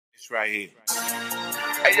It's right here.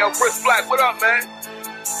 Hey, yo, Chris Black, what up, man?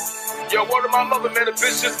 Yo, word of my mother, man, the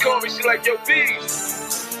bitch just called me. She like, yo,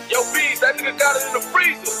 Bees. Yo, Bees, that nigga got it in the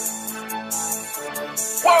freezer.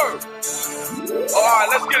 Word. All right,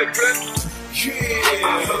 let's get it, Chris.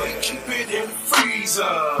 Yeah, keep it in the freezer. I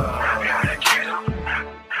gotta get him.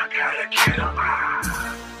 I gotta get him.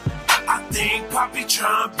 I think Poppy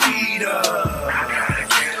tryna beat her. I gotta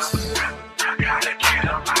get him. I gotta get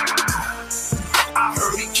him. I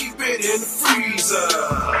heard he keep it in the freezer. I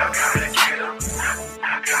gotta get him. I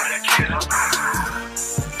gotta get him.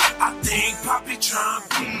 I think Poppy tryna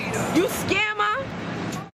beat her. You scammer.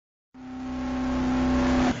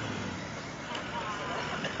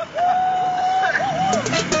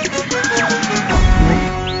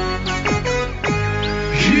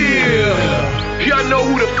 Yeah, y'all know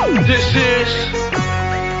who the f this is.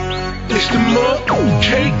 It's the mug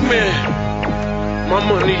cake man. My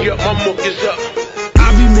money up, my muck is up.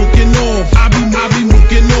 I be mucking off, I be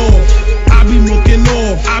mucking off, I be mucking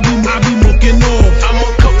off, I be mucking off. I'm a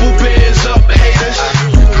couple bands up, haters.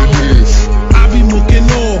 I be mucking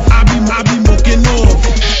off, I be mucking off.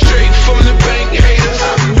 Straight from the bank, haters.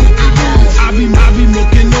 I be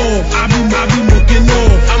mucking off, I be mucking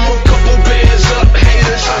off. I'm a couple bands up,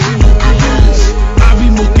 haters. I be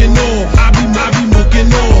mucking off, I be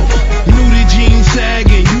mucking off. Nudie jeans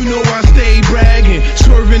sagging, you know I stay bragging.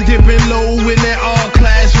 Swerving, dipping low in that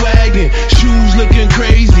all-class wagon. Shoes looking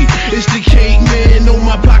crazy, it's the cake man. Know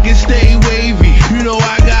my pockets stay wavy. You know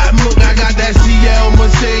I got that CL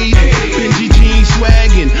Mercedes. Benji jeans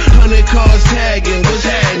swagging, 100 cars tagging. What's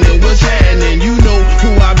happening? You know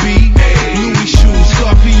who I be. Louis shoes,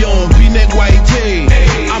 Scorpion, V-neck white tee.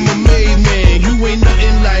 I'm a made man, you ain't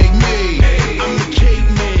nothing like me. I'm the cake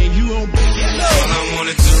man, you don't be. All I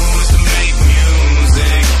wanna do is to make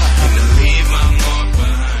music and to leave my mark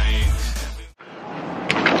behind.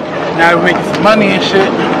 Now we're making some money and shit.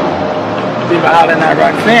 People hollering at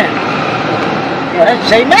Roxanne. Yeah, that's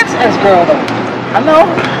J Max's ex-girl though. I know,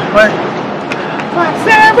 but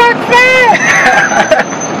Roxanne.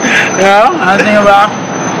 You know, I was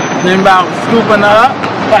thinking about scooping her up,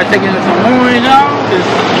 probably taking her to some movies, you know.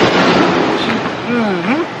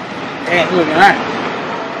 Hey, look at her.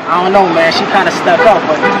 I don't know, man. She kind of stuck up,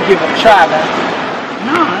 but you can give it a try, man.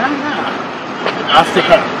 No. I'll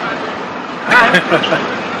stick her.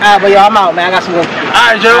 Alright, but yo, I'm out, man. I got some work to do.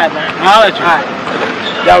 Alright, Joe. Alright, man. I'll let you. Alright.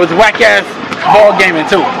 That was whack-ass ball gaming,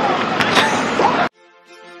 too.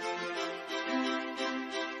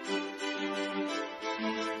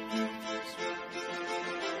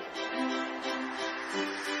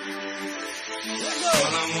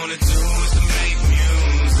 All I wanna do is to make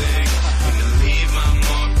music and to leave my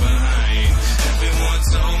mark behind. Everyone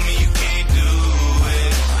told me you can't do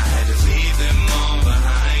it. I had to leave them all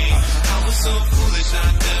behind. I was so foolish, I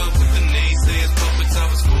dealt with the naysayers, puppets, I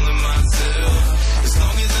was fooling myself. As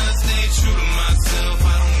long as I stay true to myself,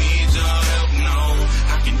 I don't need y'all help, no,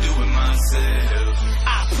 I can do it myself.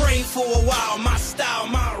 I prayed for a while, my style,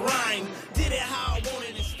 my rhyme, did it how I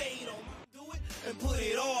wanted and stayed on my do it and put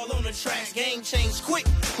it all on the tracks. Game changed quick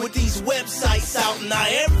with these websites out. Now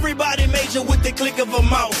everybody major with the click of a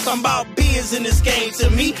mouse. I'm about beers in this game. To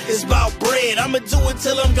me, it's about bread. I'ma do it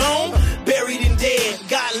till I'm gone, buried and dead.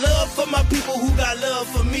 Got love for my people who got love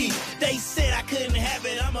for me. They said I couldn't have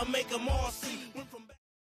it, I'ma make them all see.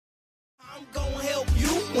 I'm gonna help you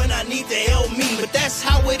when I need to help me, but that's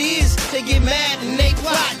how it is. They get mad and they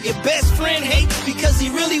plot. Your best friend hate because he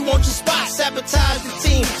really wants your spot. Sabotage the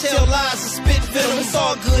team, tell lies and spit venom. It's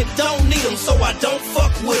all good, don't need them, so I don't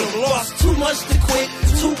fuck with them. Lost too much to quit,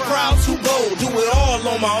 too proud, too bold. Do it all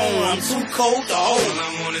on my own, I'm too cold to hold. All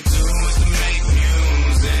I wanna do is to make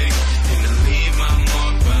music and to leave my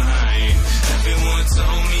mark behind. Everyone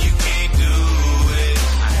told me you can't do it.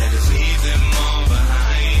 I had to leave them all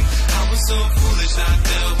behind. I was so foolish, I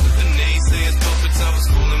dealt with the naysayers, puppets, I was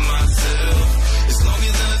fooling myself. As long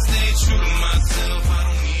as I stay true to myself, I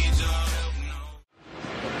don't need y'all help, no.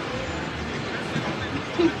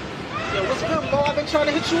 Yo, what's good, Mo? I've been trying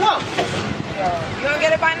to hit you up. You don't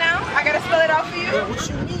get it by now? I gotta spell it out for you? Yo, what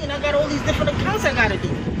you mean? I got all these different accounts I gotta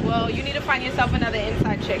do. Well, you need to find yourself another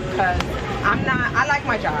inside chick, cause I like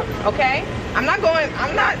my job, okay? I'm not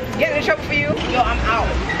getting in trouble for you. Yo, I'm out.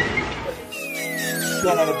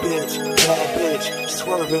 Bad bitch,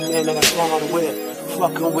 swerving in that blonde whip.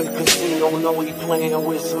 Fucking with casino, know he playing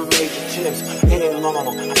with some major chips. Hair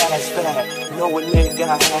long, ass fat, know a nigga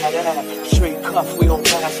had that. Straight cuff, we don't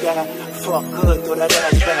pass that. Fuck good, throw that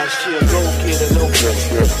ass back. Shit, go get it, no grip.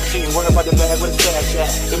 She ain't worried about the bag with the stash at.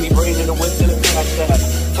 Give me brain in the whip, then I pass that.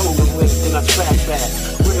 Told the whip, then I scratch that.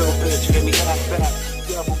 Real bitch, give me half back.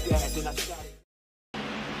 Double that, then I shot it.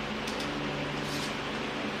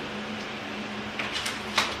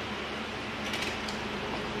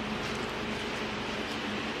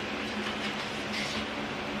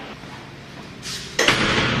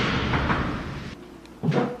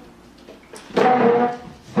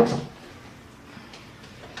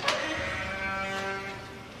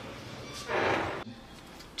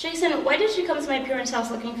 did you come to my parents'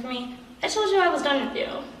 house looking for me? I told you I was done with you.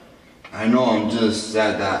 I know, I'm just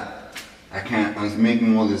sad that I was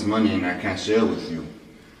making all this money and I can't share with you.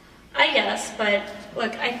 I guess, but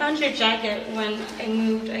look, I found your jacket when I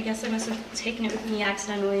moved. I guess I must have taken it with me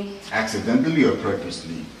accidentally. Accidentally or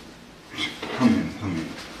purposely? Come in.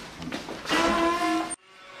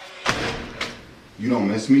 You don't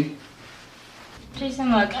miss me?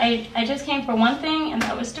 Jason, look, I just came for one thing, and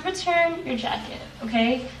that was to return your jacket,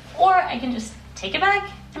 okay? Or I can just take it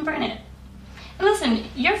back and burn it. And listen,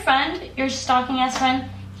 your friend, your stalking-ass friend,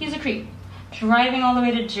 he's a creep. Driving all the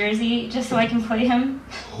way to Jersey just so I can play him.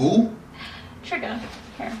 Who? Trigger.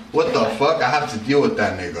 Here. What the fuck? I have to deal with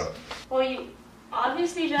that nigga. Well, you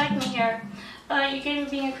obviously dragged me here. You getting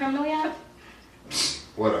being a criminal yet?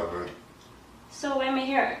 Whatever. So why am I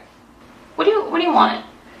here? What do you want?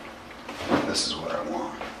 This is what I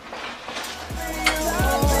want.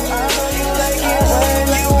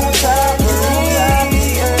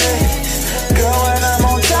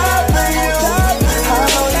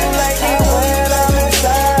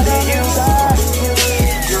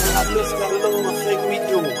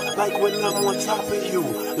 Like when I'm on top of you,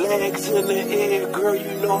 legs in the air, girl,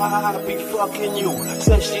 you know how I be fucking you.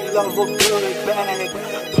 Says she love a good bag,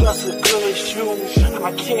 plus a good shoe.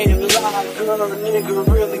 I can't lie, girl, nigga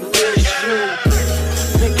really miss you.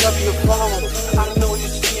 Pick up your phone, I know you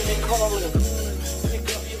see me calling.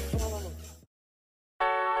 Pick up your phone.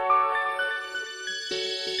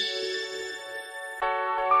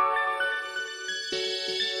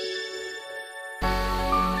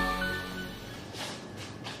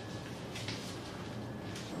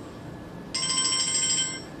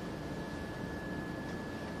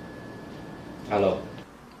 Hello.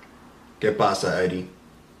 ¿Qué pasa, Eddie?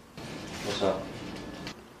 What's up?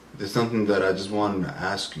 There's something that I just wanted to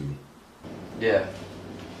ask you. Yeah.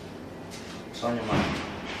 What's on your mind?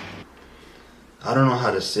 I don't know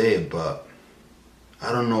how to say it, but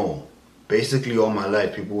I don't know. Basically, all my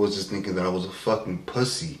life, people was just thinking that I was a fucking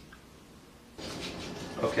pussy.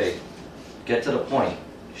 Okay. Get to the point.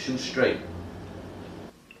 Shoot straight.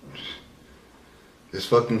 This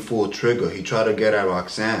fucking fool Trigger, he tried to get at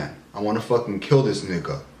Roxanne. I want to fucking kill this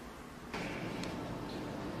nigga.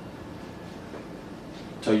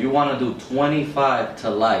 So you want to do 25 to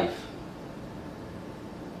life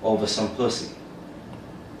over some pussy?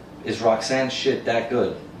 Is Roxanne's shit that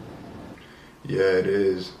good? Yeah, it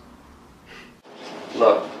is.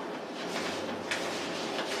 Look,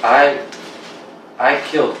 I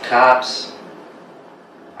killed cops,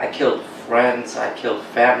 I killed friends, I killed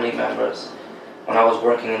family members when I was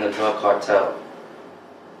working in the drug cartel.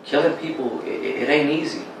 Killing people, it ain't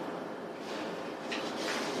easy.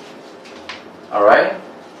 Alright?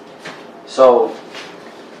 So,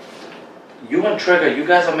 you and Trigger, you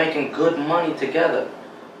guys are making good money together.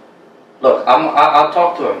 Look, I'll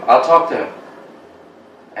talk to him. I'll talk to him.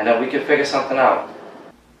 And then we can figure something out.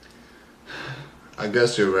 I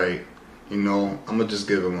guess you're right. You know, I'm gonna just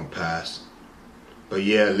give him a pass. But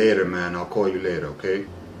yeah, later, man. I'll call you later, okay?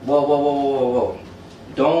 Whoa.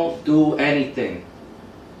 Don't do anything.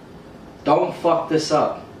 Don't fuck this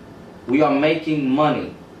up. We are making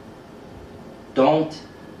money. Don't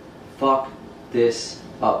fuck this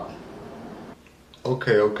up.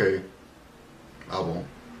 Okay. I won't.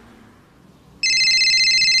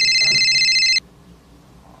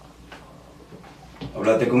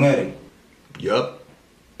 ¿Hablaste con Eric? Yup.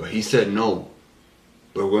 But he said no.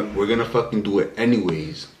 But we're gonna fucking do it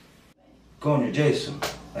anyways. Coño, Jason.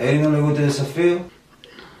 ¿A Eric no le gusta el desafío?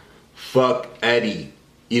 Fuck Eddie.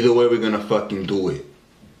 Either way, we're gonna fucking do it.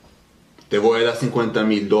 Te voy a dar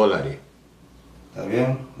 $50,000. ¿Está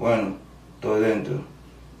bien? Bueno, estoy dentro.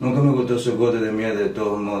 Nunca me gustó ese gote de mierda de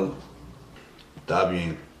todos modos. Está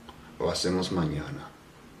bien. Lo hacemos mañana.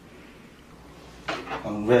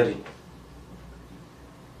 I'm ready.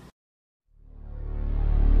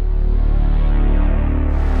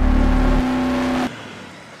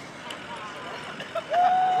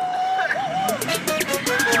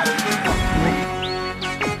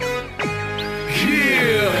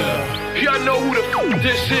 Y'all know who the f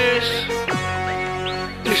this is?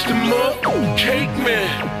 It's the cake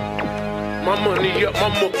man. My money up, my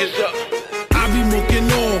muck is up. I be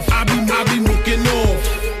mucking off. I be mucking off.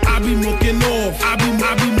 I be mucking off. I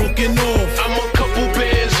be mucking off. I'm a couple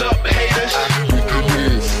bands up, haters.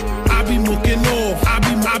 I be mucking off. I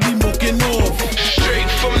be mucking off. Straight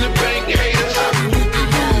from the bank, haters.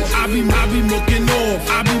 I be mucking off.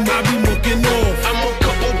 I be mucking off. I'm a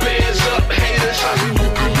couple bands up, haters. I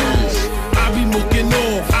be mucking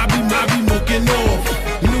off. I be mucking off.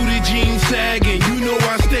 New the jeans sagging. You know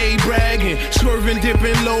I stay bragging. Swerving, dipping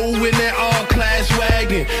dipping low in that all-class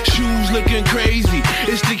wagon. Shoes looking crazy.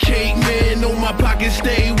 It's the cake man, know my pockets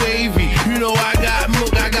stay wavy. You know I got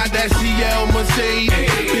milk, I got that CL Mercedes.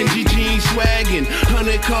 Benji jeans swagging,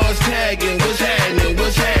 100 cars tagging. What's happening?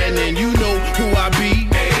 What's happening? You